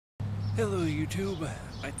Hello YouTube,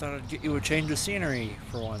 I thought I'd get you a change of scenery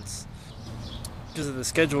for once. Because of the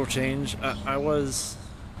schedule change, I was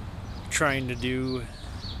trying to do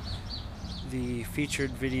the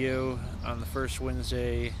featured video on the first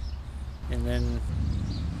Wednesday, and then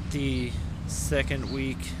the second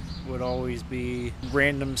week would always be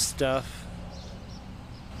random stuff,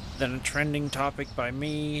 then a trending topic by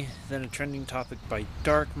me, then a trending topic by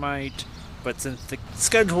Darkmite. But since the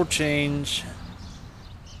schedule change,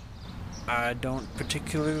 I don't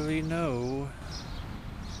particularly know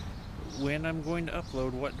when I'm going to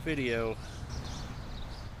upload what video.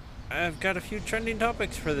 I've got a few trending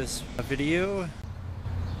topics for this video.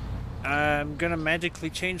 I'm gonna magically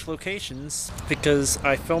change locations because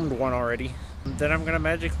I filmed one already. Then I'm gonna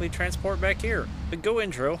magically transport back here. Go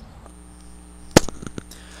intro.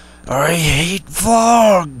 I hate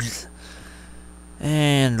vlogs!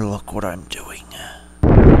 And look what I'm doing.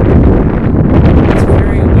 It's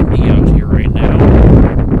very windy out here right now.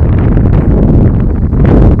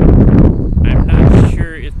 I'm not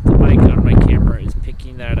sure if the mic on my camera is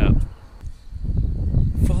picking that up.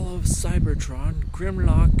 Follow Cybertron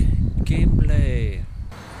Grimlock gameplay.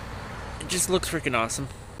 It just looks freaking awesome.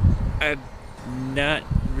 I'm not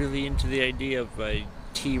really into the idea of a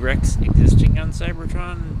T-Rex existing on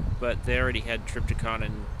Cybertron, but they already had Trypticon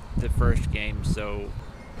in the first game, so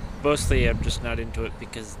mostly I'm just not into it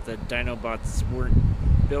because the Dinobots weren't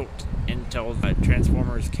built until the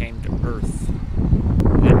Transformers came to Earth.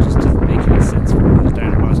 That just doesn't make any sense for those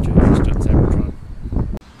Dinobots to exist on Cybertron.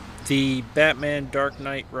 The Batman Dark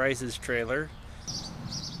Knight Rises trailer.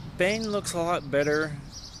 Bane looks a lot better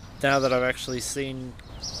now that I've actually seen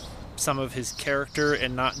some of his character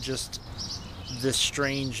and not just this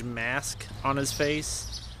strange mask on his face.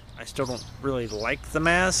 I still don't really like the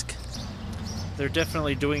mask. They're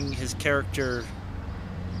definitely doing his character,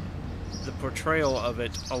 the portrayal of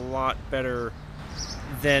it, a lot better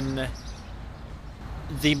than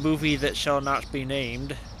the movie that shall not be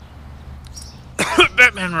named.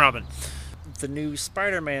 Batman Robin. The new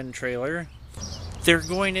Spider-Man trailer. They're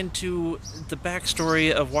going into the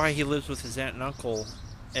backstory of why he lives with his aunt and uncle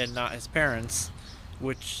and not his parents,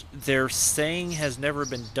 which they're saying has never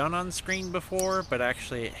been done on screen before, but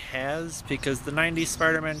actually it has, because the 90s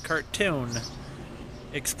Spider-Man cartoon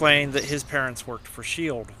explained that his parents worked for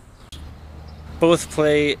S.H.I.E.L.D. Both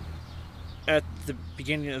play at the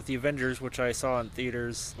beginning of the Avengers, which I saw in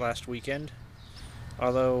theaters last weekend.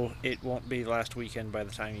 Although it won't be last weekend by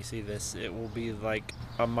the time you see this, it will be like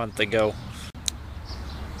a month ago.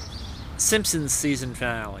 Simpsons season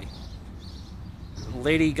finale.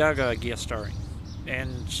 Lady Gaga guest starring.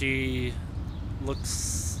 And she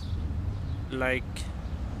looks like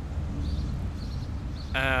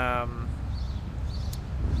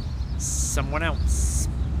someone else.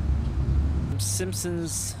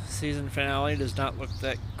 Simpsons season finale does not look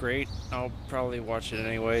that great. I'll probably watch it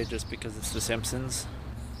anyway just because it's The Simpsons.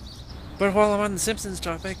 But while I'm on the Simpsons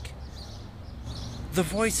topic, the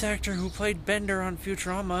voice actor who played Bender on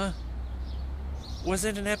Futurama was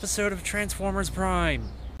in an episode of Transformers Prime.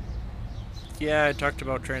 Yeah, I talked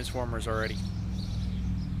about Transformers already.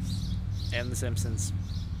 And The Simpsons.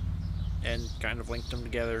 And kind of linked them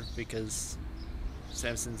together because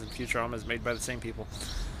Simpsons and Futurama is made by the same people.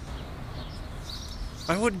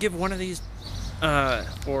 I would give one of these,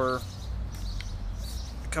 or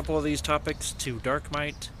a couple of these topics to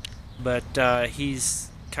Darkmite, but he's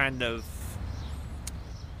kind of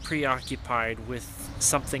preoccupied with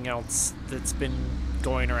something else that's been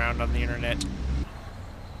going around on the internet.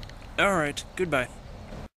 Alright, goodbye.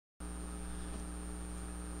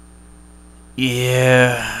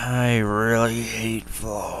 Yeah, I really hate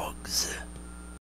vlogs.